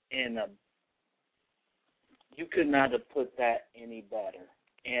in a. You could not have put that any better.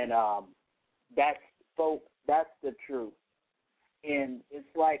 And that's the truth. And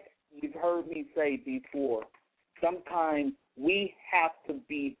it's like you've heard me say before. Sometimes we have to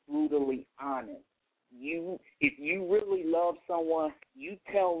be brutally honest. If you really love someone, you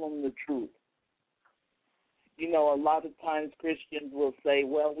tell them the truth. A lot of times Christians will say,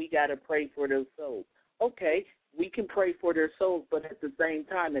 well, we got to pray for their souls. Okay, we can pray for their souls, but at the same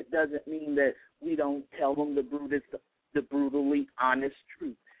time, it doesn't mean that we don't tell them the brutally honest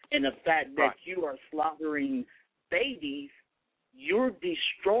truth. And the fact that you are slaughtering babies, you're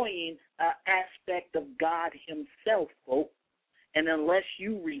destroying an aspect of God himself, folks. And unless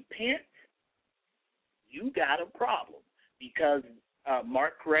you repent, you got a problem. Because,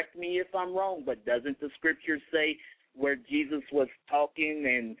 Mark, correct me if I'm wrong, but doesn't the scripture say where Jesus was talking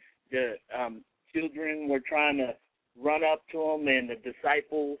and the children were trying to run up to him and the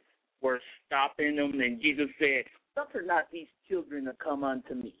disciples were stopping them, and Jesus said, suffer not these children to come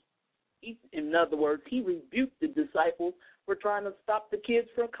unto me. In other words, he rebuked the disciples for trying to stop the kids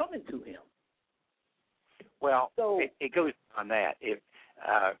from coming to him. Well, it goes on that.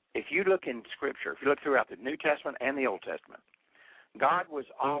 If you look in Scripture, if you look throughout the New Testament and the Old Testament, God was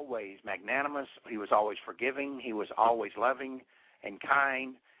always magnanimous. He was always forgiving. He was always loving and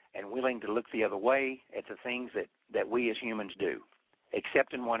kind and willing to look the other way at the things that we as humans do,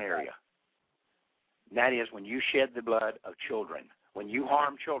 except in one area. And that is when you shed the blood of children, when you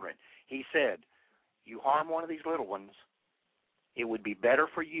harm children. He said, you harm one of these little ones, it would be better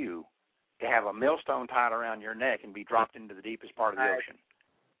for you to have a millstone tied around your neck and be dropped into the deepest part of the ocean.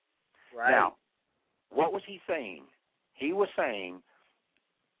 Right. Now, what was he saying? He was saying,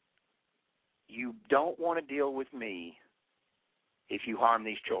 you don't want to deal with me if you harm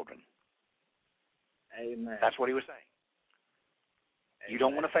these children. Amen. That's what he was saying. Amen. You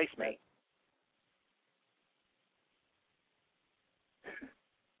don't want to face me.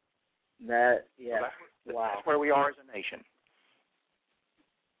 Wow. That's where we are as a nation.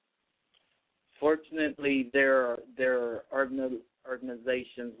 Fortunately, there are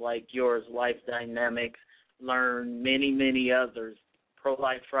organizations like yours, Life Dynamics, Learn, many others,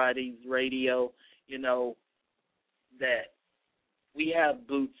 Pro-Life Fridays Radio, that we have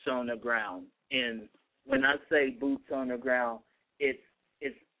boots on the ground. And when I say boots on the ground, it's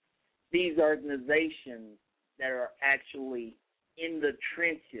these organizations that are actually in the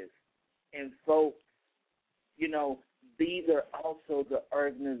trenches. And folks, these are also the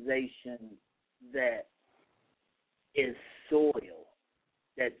organizations that is soil,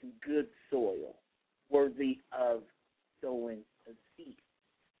 that's good soil, worthy of sowing a seed.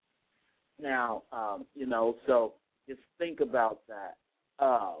 Now, so just think about that.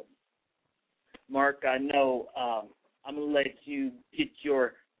 Mark, I know I'm going to let you get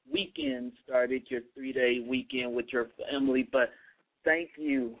your weekend started, your 3-day weekend with your family, but thank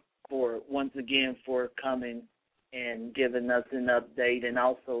you once again for coming and giving us an update, and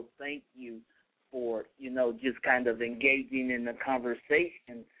also thank you for, just kind of engaging in the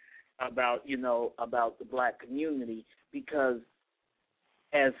conversation about the black community, because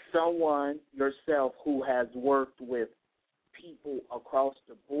as someone yourself who has worked with people across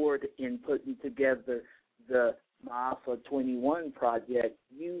the board in putting together the Maafa 21 project,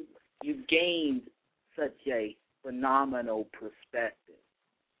 you've gained such a phenomenal perspective.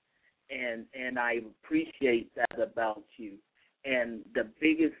 And I appreciate that about you. And the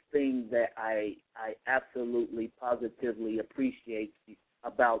biggest thing that I absolutely positively appreciate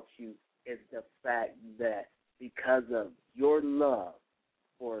about you is the fact that because of your love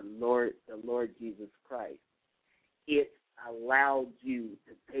for the Lord Jesus Christ, it allowed you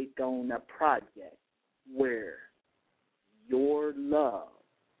to take on a project where your love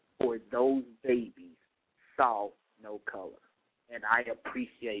for those babies saw no color. And I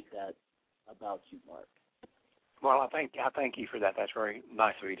appreciate that about you, Mark. Well, I thank you for that. That's very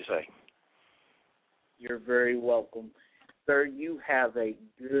nice of you to say. You're very welcome. Sir, you have a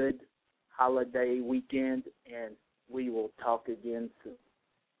good holiday weekend, and we will talk again soon.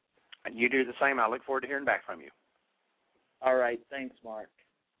 And you do the same. I look forward to hearing back from you. All right. Thanks, Mark.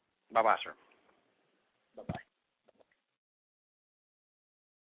 Bye-bye, sir. Bye-bye.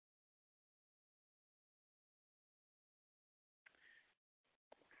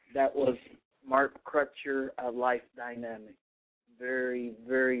 That was Mark Crutcher of Life Dynamic. Very,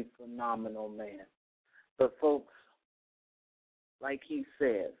 very phenomenal man. But, folks, like he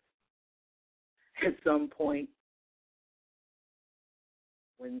says, at some point,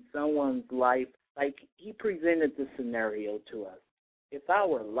 when someone's life, like he presented the scenario to us, if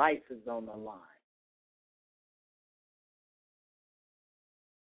our life is on the line,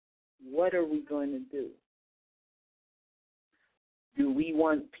 what are we going to do? Do we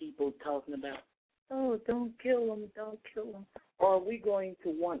want people talking about, oh, don't kill them, don't kill them? Or are we going to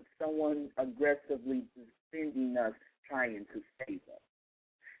want someone aggressively defending us, trying to save us?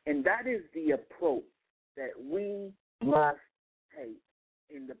 And that is the approach that we must take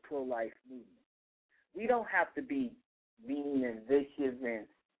in the pro-life movement. We don't have to be mean and vicious and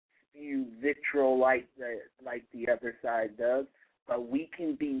spew vitriol like the other side does, but we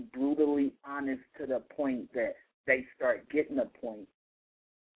can be brutally honest to the point that they start getting a point.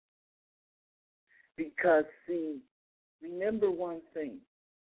 Because, see, remember one thing.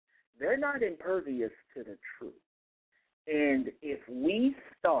 They're not impervious to the truth. And if we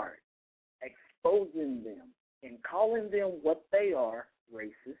start exposing them and calling them what they are,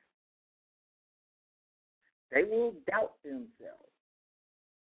 racist, they will doubt themselves.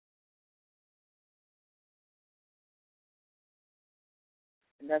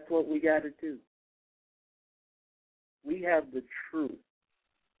 And that's what we got to do. We have the truth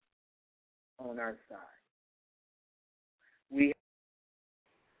on our side.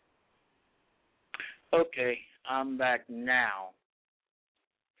 Okay, I'm back now.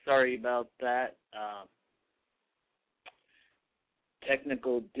 Sorry about that.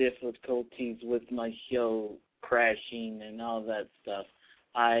 Technical difficulties with my show crashing and all that stuff.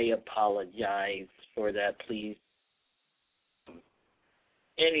 I apologize for that, please.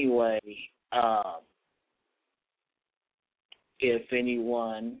 Anyway, if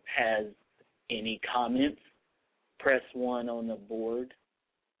anyone has any comments, press 1 on the board,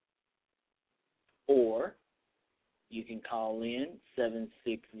 or you can call in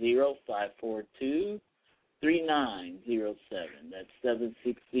 760-542-3907. That's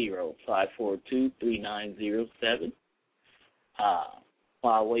 760-542-3907. While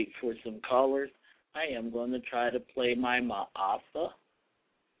I wait for some callers, I am going to try to play my Ma'afa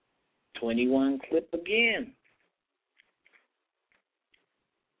 21 clip again.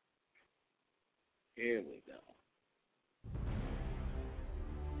 Here we go.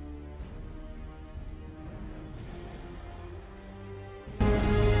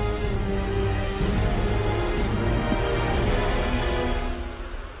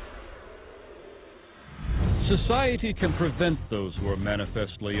 Society can prevent those who are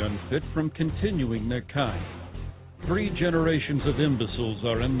manifestly unfit from continuing their kind. 3 generations of imbeciles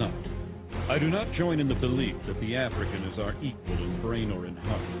are enough. I do not join in the belief that the African is our equal in brain or in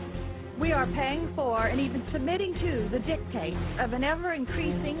heart. We are paying for and even submitting to the dictates of an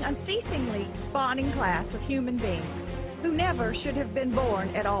ever-increasing, unceasingly spawning class of human beings who never should have been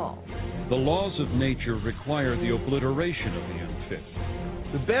born at all. The laws of nature require the obliteration of the unfit.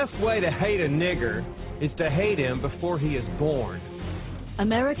 The best way to hate a nigger is to hate him before he is born.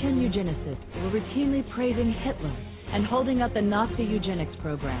 American eugenicists were routinely praising Hitler and holding up the Nazi eugenics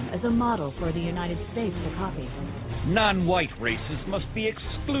program as a model for the United States to copy. Non-white races must be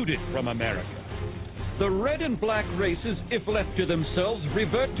excluded from America. The red and black races, if left to themselves,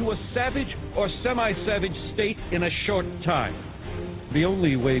 revert to a savage or semi-savage state in a short time. The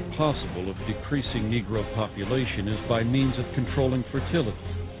only way possible of decreasing Negro population is by means of controlling fertility.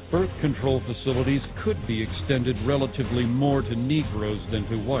 Birth control facilities could be extended relatively more to Negroes than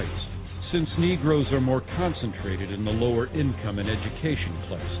to whites, since Negroes are more concentrated in the lower income and education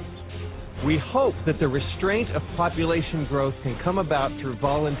classes. We hope that the restraint of population growth can come about through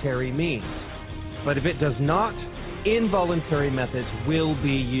voluntary means. But if it does not, involuntary methods will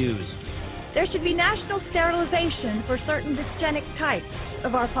be used. There should be national sterilization for certain dysgenic types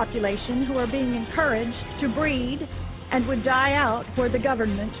of our population who are being encouraged to breed and would die out were the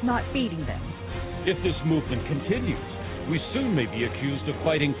government not feeding them. If this movement continues, we soon may be accused of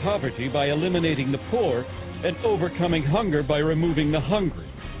fighting poverty by eliminating the poor and overcoming hunger by removing the hungry.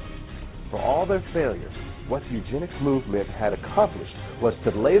 For all their failures, what the eugenics movement had accomplished was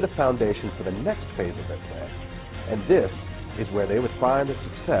to lay the foundation for the next phase of their plan. And this is where they would find the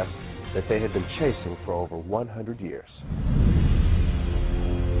success that they had been chasing for over 100 years.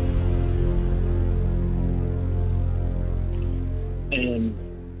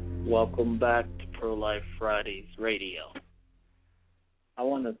 And welcome back to Pro-Life Fridays Radio. I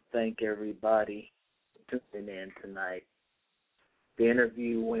want to thank everybody for tuning in tonight. The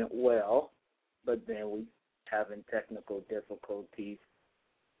interview went well, but then we having technical difficulties.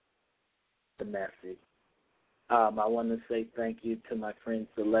 The message. I want to say thank you to my friend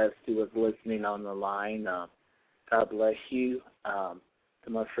Celeste who was listening on the line. God bless you. To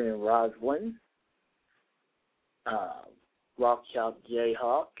my friend Rosalind, Rockshop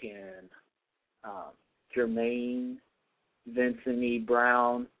Jayhawk, and Jermaine, Vincent E.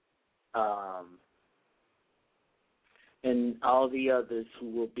 Brown, and all the others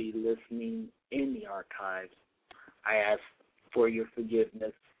who will be listening in the archives. I ask for your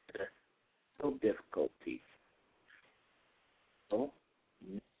forgiveness for no difficulties. So,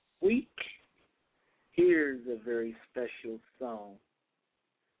 next week, here's a very special song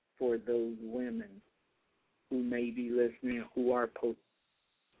for those women who may be listening who are post.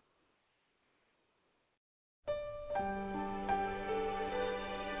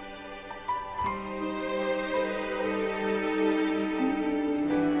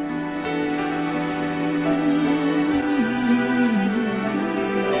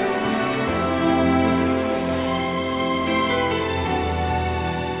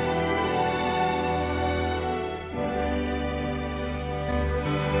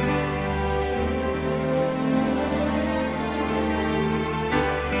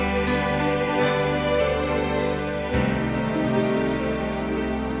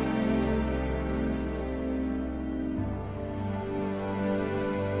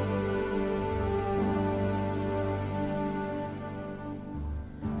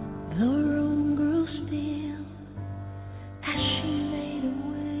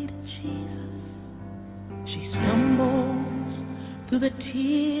 The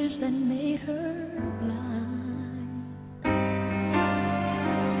tears that made her blind.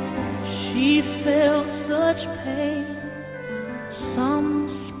 She felt such pain. Some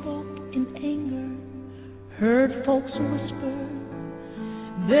spoke in anger, heard folks whisper,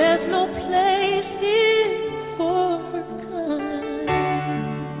 there's no place here for her kind.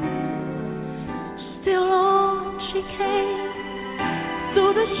 Still on she came,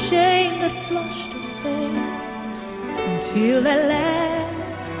 through the shame that flushed her face, till at last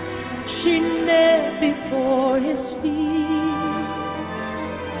she knelt before his feet.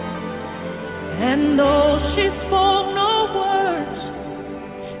 And though she spoke no words,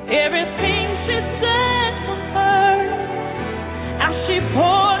 everything she said was heard, as she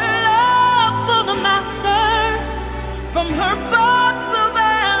poured her love for the master from her box of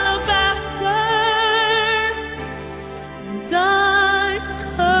alabaster. And I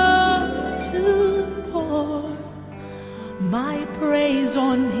come to pour my praise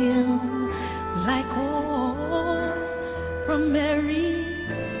on him like oil from Mary's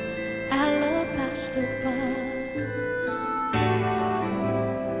alabaster box.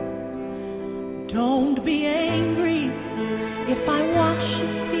 Don't be angry if I wash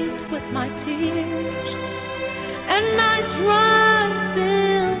his feet with my tears and I dry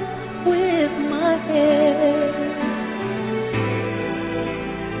them with my hair.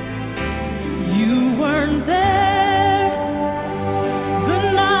 You weren't there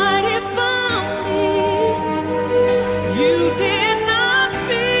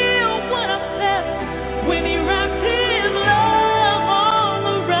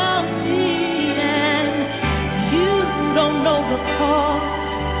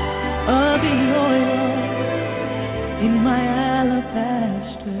of the oil in my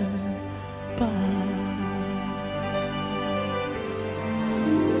alabaster box.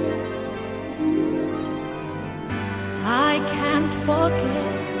 I can't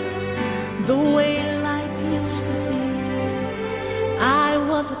forget the way life used to be. I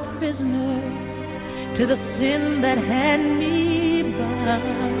was a prisoner to the sin that had me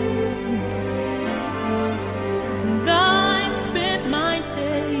bound. And I spent my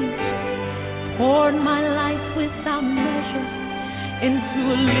days, poured my life without measure into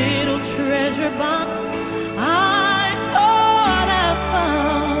a little treasure box I thought I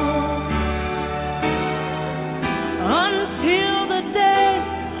found, until the day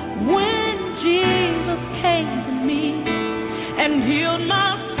when Jesus came to me and healed my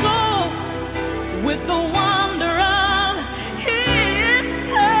soul with the wonder of his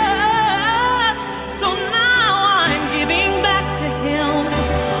touch. So now I'm giving back to him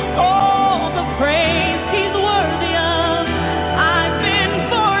all the praise he's worthy of. I've been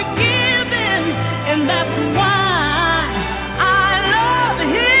forgiven, and that's why I love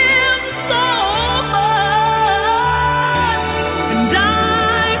him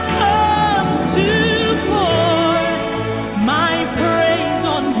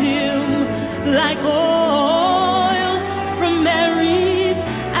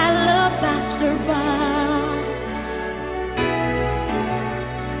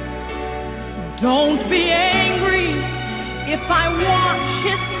Don't be angry if I wash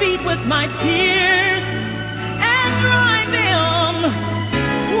his feet with my tears and dry them